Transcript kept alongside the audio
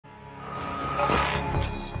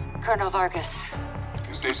Colonel Vargas.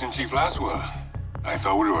 Station Chief Laswell. I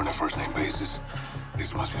thought we were on a first-name basis.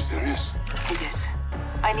 This must be serious. It is.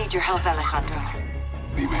 I need your help, Alejandro.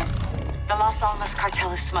 Dime. The Las Almas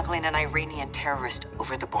cartel is smuggling an Iranian terrorist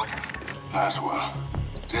over the border. Laswell.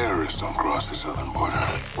 Terrorists don't cross the southern border.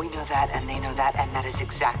 We know that, and they know that, and that is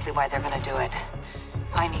exactly why they're gonna do it.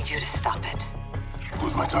 I need you to stop it.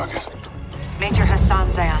 Who's my target? Major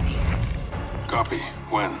Hassan Zayani. Copy.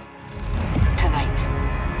 When? Tonight.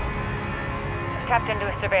 Tapped into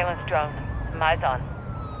a surveillance drone. Eyes on.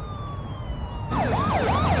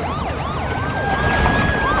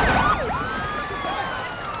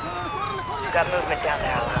 Got movement down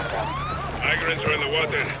there, Alejandro. Migrants are in the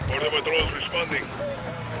water. Border patrols responding.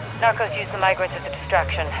 Narcos use the migrants as a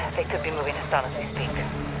distraction. They could be moving us on as we speak.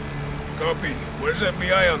 Copy. Where's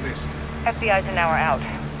FBI on this? FBI's an hour out.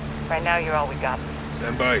 Right now, you're all we got.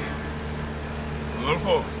 Stand by.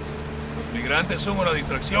 Rodolfo, los migrantes son una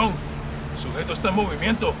distracción. El sujeto está en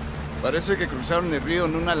movimiento. Parece que cruzaron el río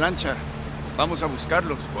en una lancha. Vamos a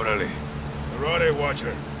buscarlos. Órale. Arade,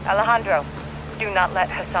 Watcher. Alejandro, do not let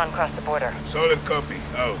Hassan cross the border. Solid copy.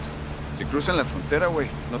 Out. Si cruzan la frontera, güey,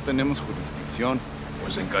 no tenemos jurisdicción.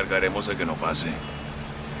 Pues encargaremos de que no pase.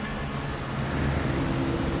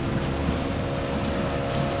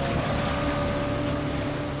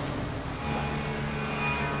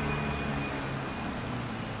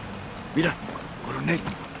 Mira, coronel.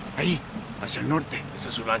 Ahí, hacia el norte. Esa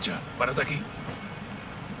es su lancha. Párate aquí.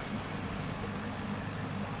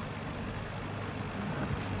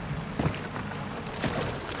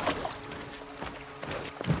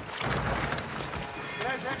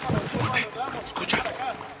 Escucha.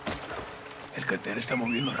 El cartel está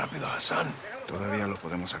moviendo rápido a Hassan. Todavía lo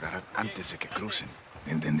podemos agarrar antes de que crucen.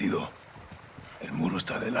 Entendido. El muro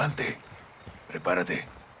está adelante. Prepárate.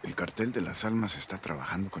 El cartel de las almas está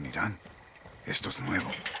trabajando con Irán. Esto es nuevo.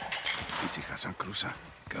 ¿Y si Hassan cruza?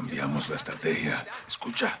 Cambiamos la estrategia.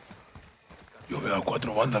 Escucha. Yo veo a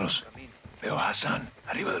 4 vándalos. Veo a Hassan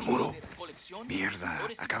arriba del muro. Mierda,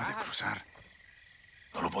 acaba de cruzar.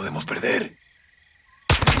 No lo podemos perder.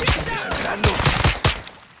 ¡Desacelerarlo!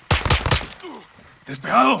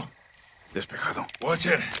 ¡Despejado! Despejado.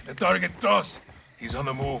 Watcher, the target crossed. He's on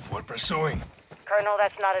the move. We're pursuing. Colonel,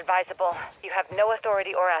 that's not advisable. You have no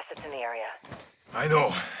authority or assets in the area. I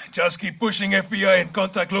know. Just keep pushing FBI and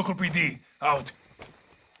contact local PD. Out.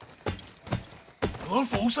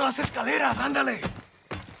 Rodolfo, usa las escaleras. Ándale.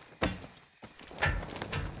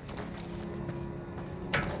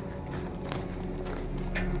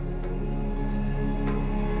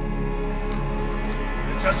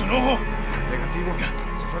 ¿Le echaste un ojo? Negativo.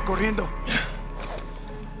 Se fue corriendo.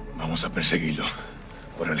 Vamos a perseguirlo.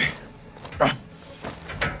 Órale.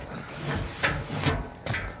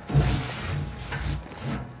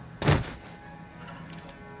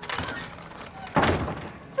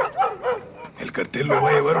 El cartel lo va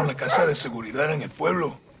a llevar a una casa de seguridad en el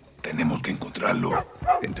pueblo. Tenemos que encontrarlo.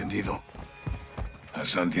 Entendido.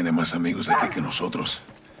 Hassan tiene más amigos aquí que nosotros.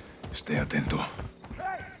 Esté atento.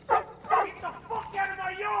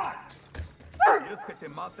 ¿Quieres que te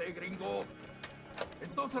mate, gringo?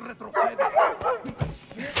 Entonces retrocede.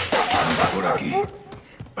 Por aquí.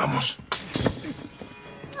 Vamos.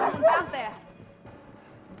 Someone's out there.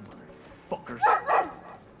 Fuckers.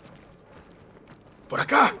 ¡Por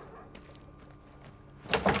acá!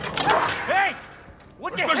 Hey!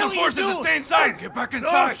 What the hell Special are you forces doing? stay inside. Get back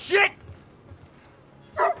inside. Oh, shit!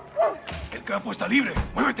 El campo está libre.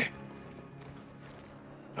 Muévete.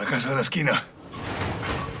 La casa de la esquina.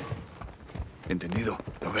 Entendido.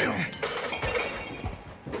 Lo veo.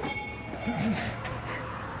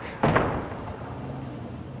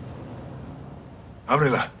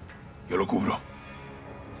 Ábrela. Yo lo cubro.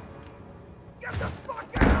 Cuidado,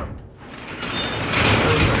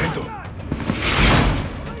 sargento.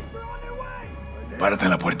 Párate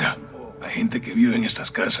en la puerta. Hay gente que vive en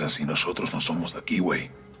estas casas y nosotros no somos de aquí, güey.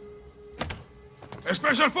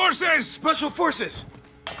 ¡Special Forces! Special Forces!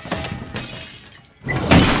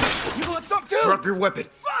 You want some too? Drop your weapon.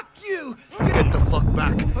 Fuck you! Get the fuck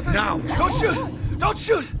back. Now! Don't shoot! Don't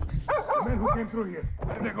shoot! The men who came through here.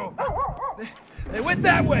 Where did they go? They went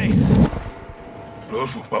that way!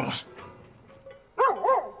 Rodolfo, vamos.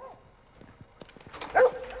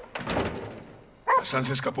 Hassan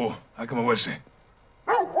se escapó. Hay que moverse.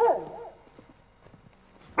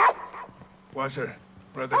 Watcher,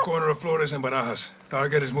 we're at the corner of Flores and Barajas.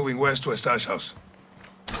 Target is moving west to a stash house.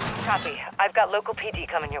 Copy. I've got local PD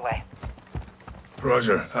coming your way.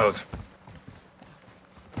 Roger, out.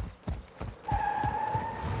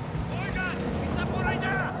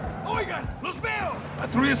 Oigan, los veo.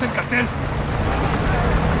 ¡Patrullas del cartel!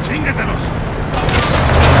 ¡Chíngatelos!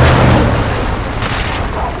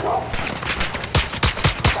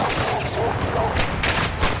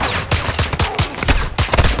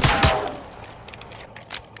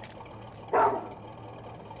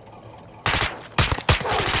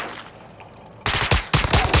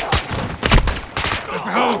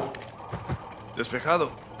 Despejado.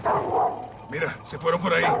 Despejado. Mira, se fueron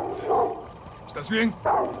por ahí. ¿Estás bien?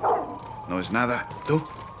 No es nada. ¿Tú?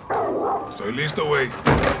 Estoy listo, güey.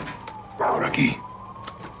 Por aquí.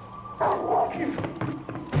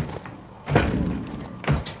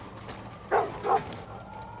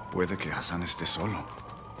 Puede que Hassan esté solo.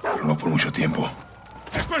 Pero no por mucho tiempo.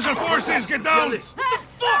 Special Forces, get down! What the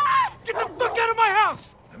fuck? Get the fuck out of my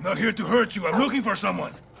house! I'm not here to hurt you. I'm looking for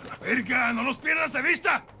someone. Verga, no los pierdas de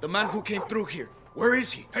vista! The man who came through here. Where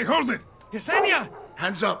is he? Hey, hold it! Yesenia!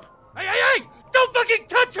 Hands up. Hey, hey, hey! Don't fucking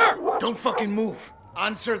touch her! Don't fucking move.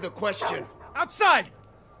 Answer the question. Outside!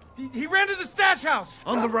 He ran to the stash house!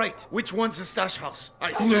 On the right. Which one's the stash house?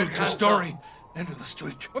 I said Look, hands story. up. End of the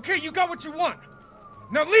street. Okay, you got what you want.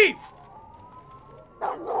 Now leave!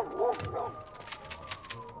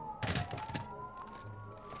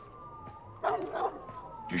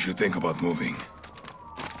 You should think about moving.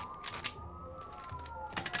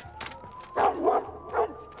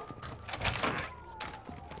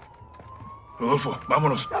 Rodolfo,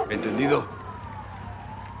 vámonos. Entendido.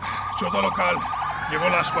 Chota local. Llegó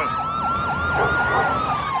el asphalt.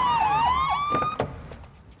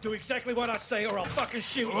 Do exactly what I say or I'll fucking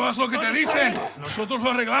shoot. Tú haz lo que te dicen. Nosotros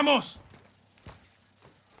lo arreglamos.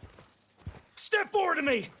 Step forward to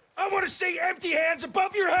me! I want to see empty hands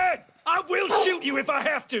above your head! I will shoot you if I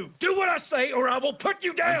have to! Do what I say or I will put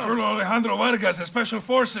you down! Colonel Alejandro Vargas of Special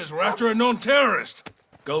Forces. We're after a known terrorist.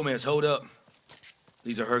 Gomez, hold up.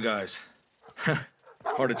 These are her guys.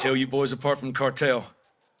 Hard to tell you boys apart from the cartel.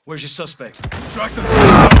 Where's your suspect? Track them.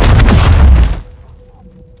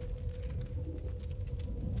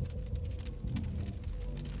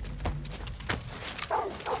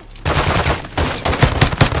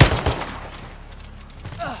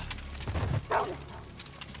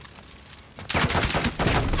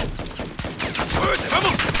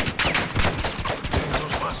 ¡Vamos! Tienen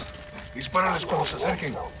dos más. Dispárales cuando se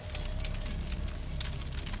acerquen.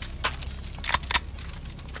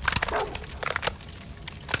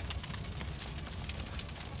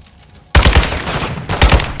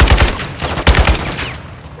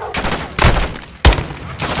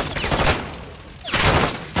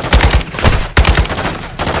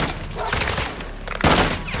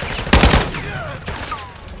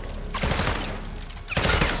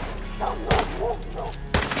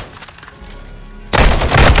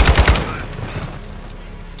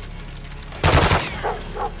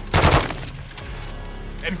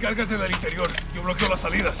 Encárgate del interior. Yo bloqueo las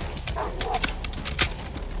salidas.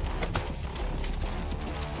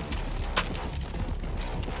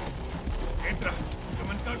 Entra. Yo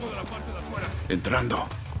me encargo de la parte de afuera. Entrando.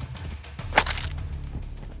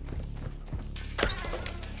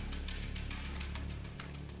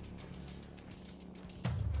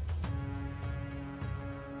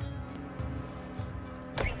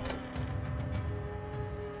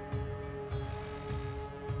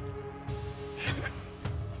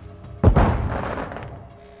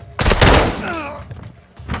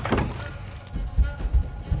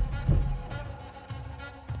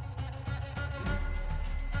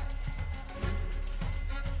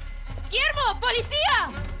 ¡Guillermo! ¡Policía!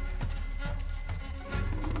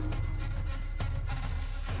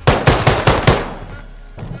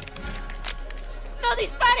 ¡No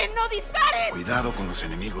disparen! ¡No disparen! Cuidado con los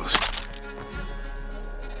enemigos.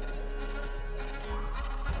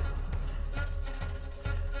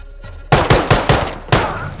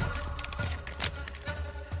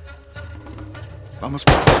 Vamos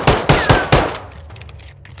por las puertas.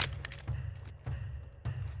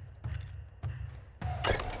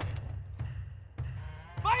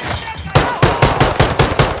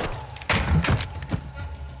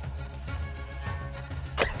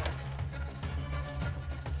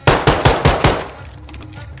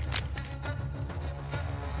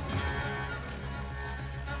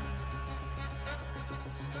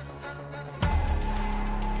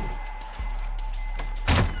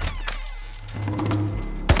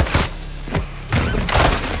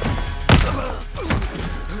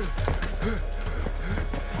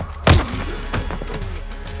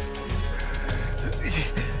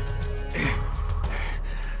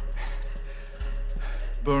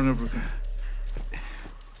 Burn everything.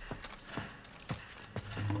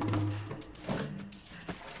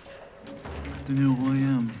 Do you know who I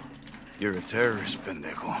am? You're a terrorist,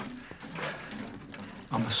 pendejo.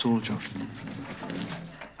 I'm a soldier.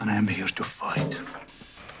 And I am here to fight.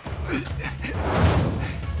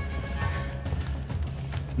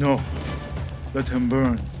 No. Let him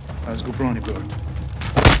burn, as Gobrani burned.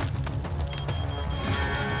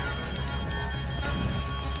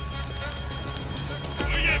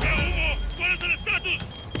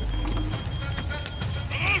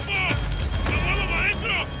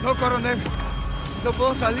 coronel. No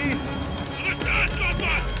puedo salir.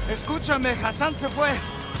 Escúchame, Hassan se fue.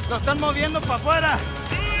 Lo están moviendo para afuera.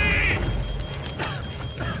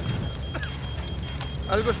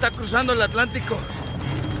 Algo está cruzando el Atlántico.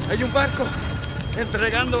 Hay un barco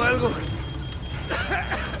entregando algo.